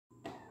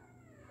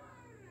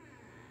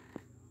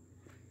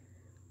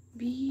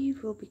we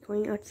will be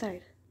going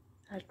outside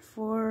at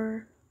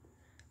 4.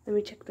 Let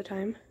me check the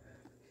time.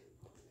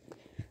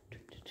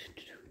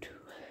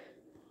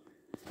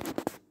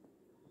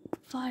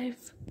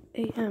 5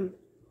 a.m.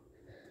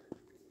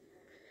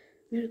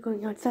 We're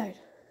going outside.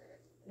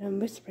 And I'm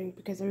whispering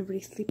because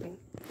everybody's sleeping.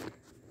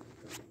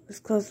 Let's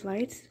close the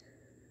lights.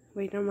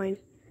 Wait, never mind.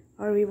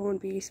 Or we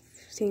won't be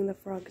seeing the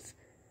frogs.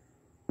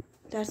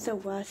 That's a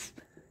wasp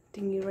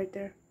thingy right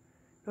there.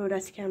 No,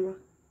 that's the camera.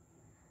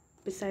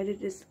 Beside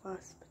it is the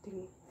wasp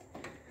thingy.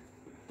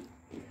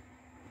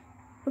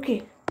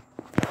 Okay.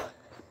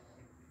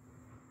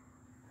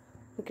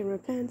 Look at my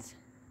plants.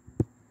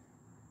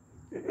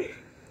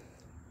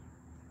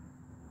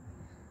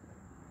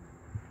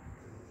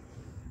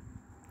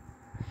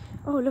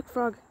 Oh, look,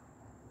 frog.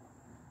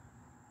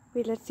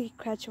 Wait, let's see.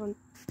 Catch one.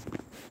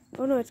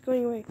 Oh no, it's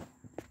going away.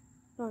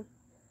 Hold on.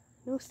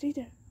 No, stay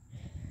there.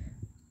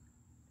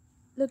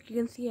 Look, you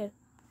can see it.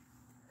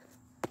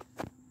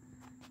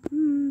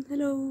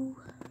 Hello.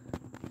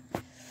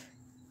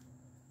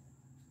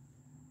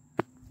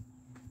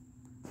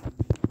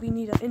 We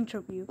need an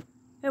interview.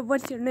 Hey,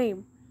 what's your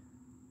name?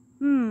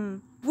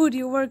 Who do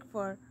you work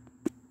for?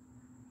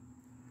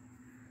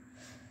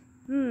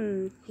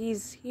 He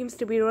seems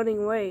to be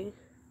running away.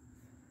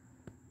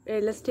 Hey,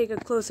 let's take a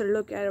closer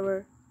look at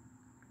our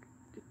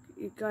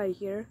guy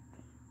here.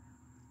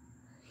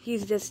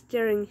 He's just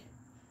staring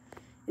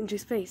into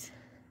space.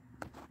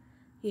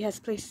 He has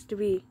places to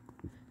be,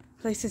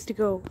 places to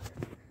go.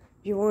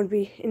 You won't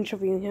be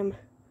interviewing him.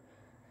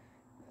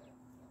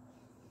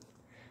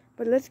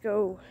 But let's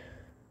go.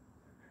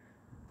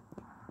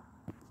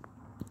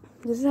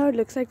 This is how it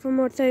looks like from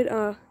outside.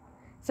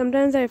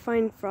 Sometimes I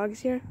find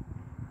frogs here.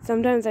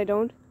 Sometimes I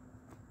don't.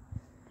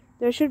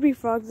 There should be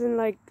frogs in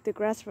like the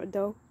grass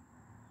though.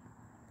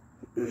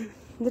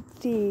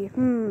 Let's see.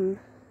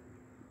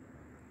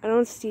 I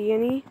don't see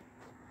any.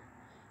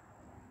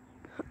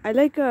 I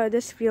like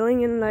this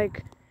feeling in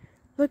like,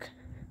 look,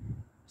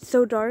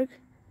 so dark.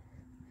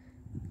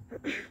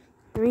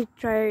 Let me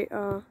try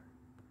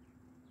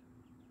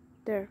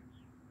there.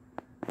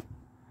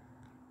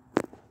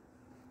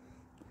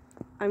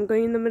 I'm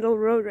going in the middle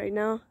road right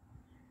now.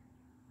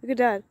 Look at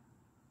that.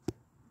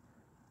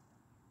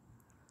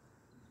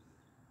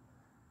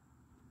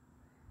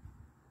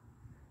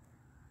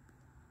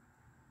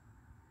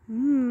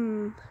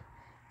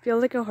 Feel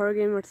like a horror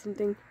game or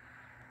something.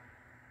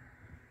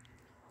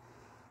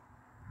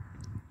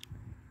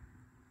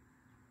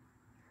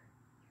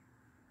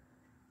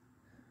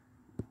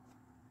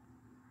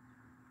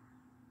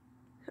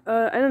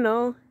 I don't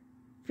know.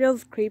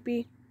 Feels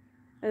creepy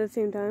at the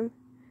same time.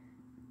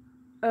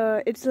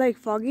 It's like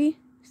foggy,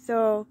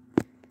 so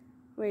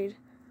wait.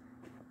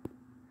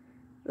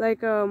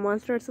 Like a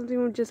monster or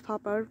something would just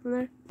pop out from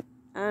there.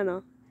 I don't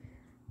know.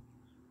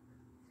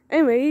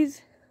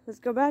 Anyways, let's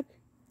go back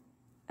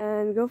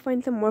and go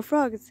find some more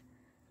frogs.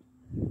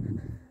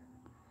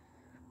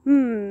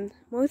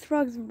 Most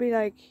frogs would be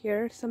like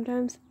here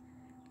sometimes,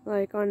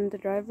 like on the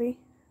driveway.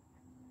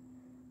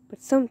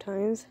 But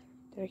sometimes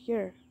they're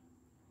here.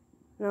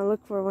 And I'll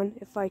look for one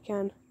if I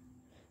can.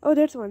 Oh,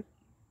 there's one.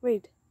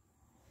 Wait.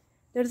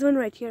 There's one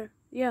right here.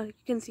 Yeah, you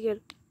can see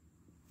it.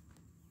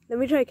 Let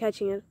me try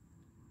catching it.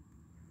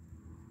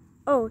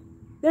 Oh,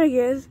 there he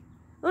is.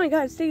 Oh my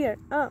god, stay there.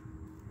 Oh.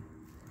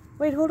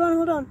 Wait, hold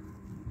on.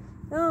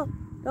 No,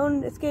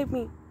 don't escape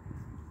me.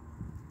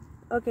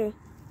 Okay.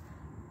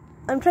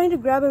 I'm trying to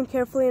grab him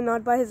carefully and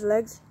not by his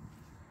legs.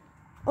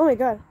 Oh my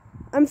god.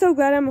 I'm so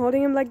glad I'm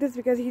holding him like this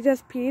because he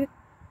just peed.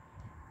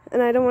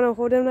 And I don't want to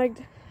hold him like...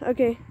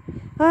 Okay.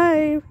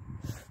 Hi.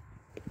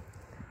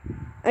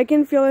 I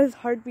can feel his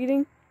heart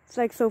beating. It's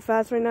like so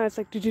fast right now. It's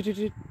like...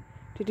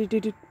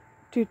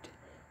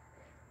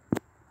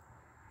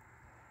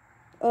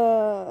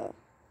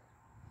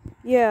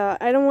 Yeah,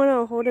 I don't want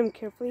to hold him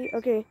carefully.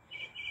 Okay.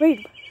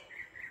 Wait.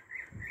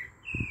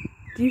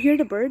 Do you hear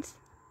the birds?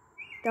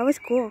 That was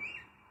cool.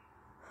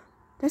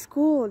 That's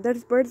cool.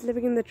 There's birds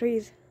living in the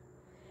trees.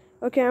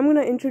 Okay, I'm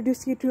gonna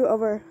introduce you to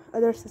our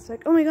other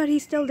suspect. Oh my god,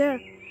 he's still there.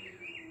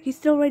 He's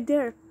still right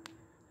there.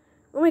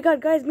 Oh my god,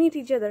 guys, meet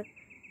each other.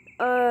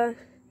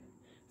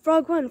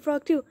 Frog 1,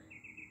 Frog 2.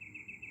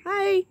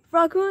 Hi,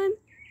 Frog 1.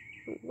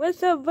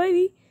 What's up,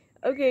 buddy?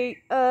 Okay,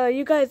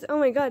 you guys, oh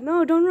my god,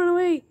 no, don't run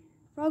away.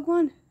 Frog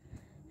 1.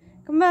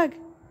 Come back.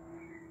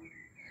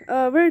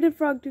 Where did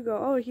Frog 2 go?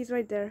 Oh, he's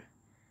right there.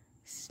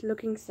 He's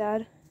looking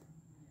sad.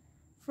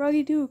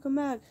 Froggy 2, come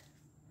back.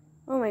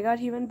 Oh my god,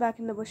 he went back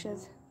in the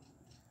bushes.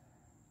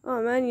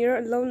 Oh man,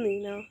 you're lonely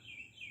now.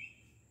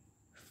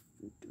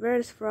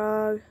 Where's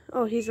Frog?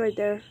 Oh, he's right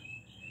there.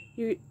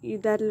 You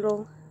that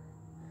little...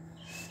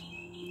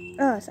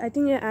 I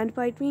think an ant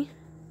bite me.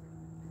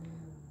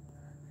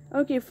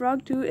 Okay,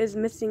 Frog 2 is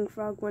missing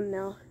Frog 1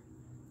 now.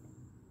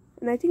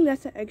 And I think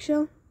that's an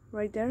eggshell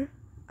right there.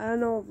 I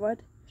don't know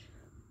what.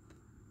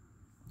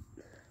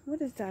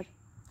 What is that?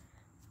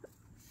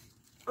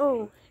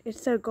 Oh,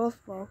 it's a golf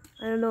ball.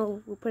 I don't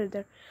know. We'll put it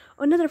there.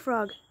 Oh, another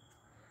frog.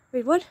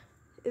 Wait, what?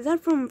 Is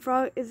that from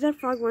Frog? Is that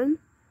Frog 1?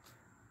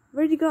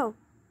 Where'd he go?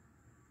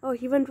 Oh,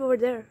 he went over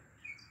there.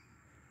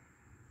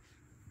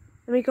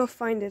 Let me go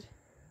find it.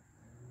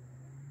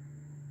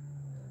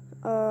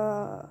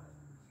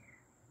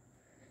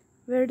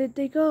 Where did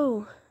they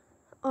go?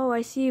 Oh,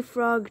 I see a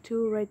frog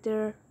too right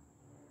there.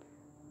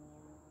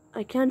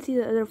 I can't see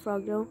the other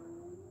frog though.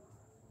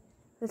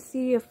 Let's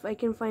see if I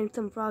can find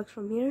some frogs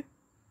from here.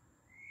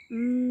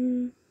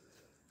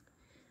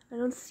 I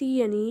don't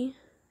see any.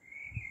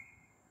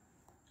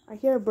 I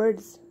hear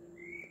birds.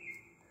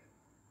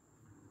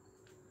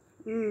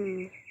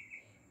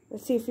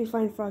 Let's see if we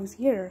find frogs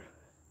here.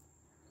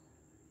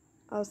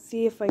 I'll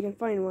see if I can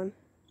find one.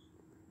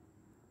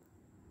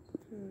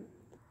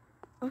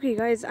 Okay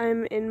guys,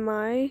 I'm in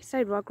my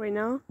sidewalk right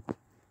now,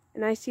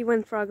 and I see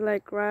one frog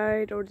like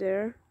right over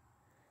there.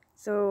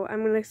 So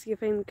I'm gonna see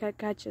if I can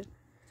catch it.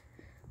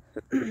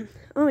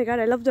 Oh my god,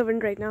 I love the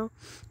wind right now,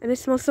 and it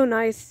smells so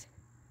nice.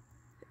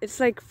 It's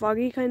like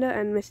foggy kinda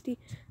and misty.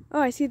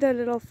 Oh, I see the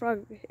little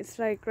frog. It's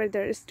like right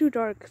there. It's too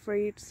dark for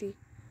you to see,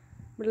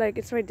 but like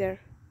it's right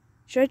there.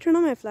 Should I turn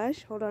on my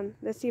flash? Hold on,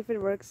 let's see if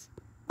it works.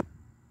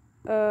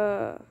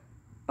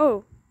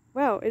 Oh,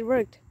 wow, it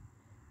worked.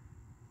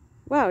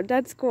 Wow,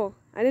 that's cool.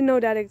 I didn't know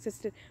that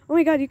existed. Oh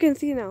my god, you can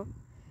see now.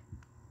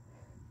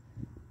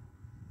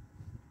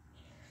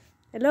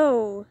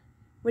 Hello.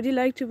 Would you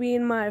like to be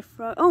in my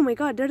frog? Oh my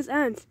god, there's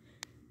ants.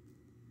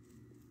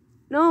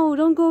 No,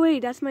 don't go away.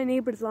 That's my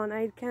neighbor's lawn.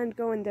 I can't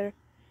go in there.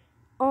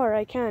 Or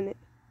I can,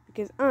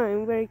 because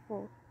I'm very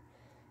cool.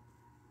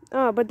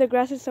 Oh, but the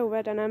grass is so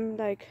wet and I'm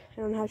like,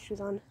 I don't have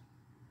shoes on.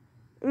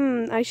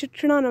 I should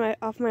turn on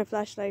off my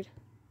flashlight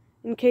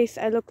in case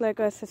I look like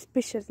a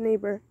suspicious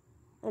neighbor.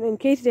 And in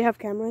case they have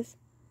cameras.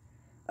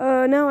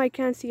 Now I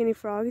can't see any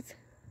frogs.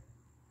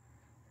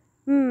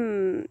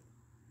 Oh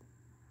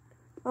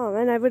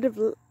man, I would have...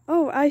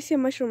 Oh, I see a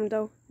mushroom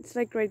though. It's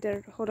like right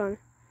there. Hold on.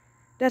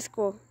 That's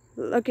cool.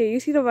 Okay, you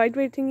see the white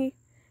thingy?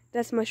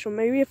 That's mushroom.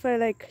 Maybe if I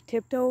like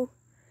tiptoe.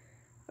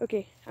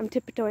 Okay, I'm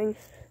tiptoeing.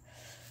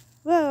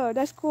 Whoa,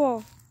 that's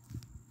cool.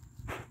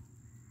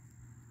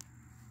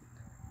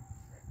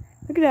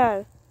 Look at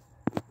that.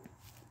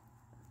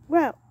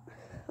 Wow.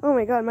 Oh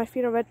my god, my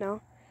feet are wet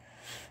now.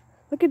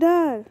 Look at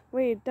that.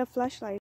 Wait, the flashlight.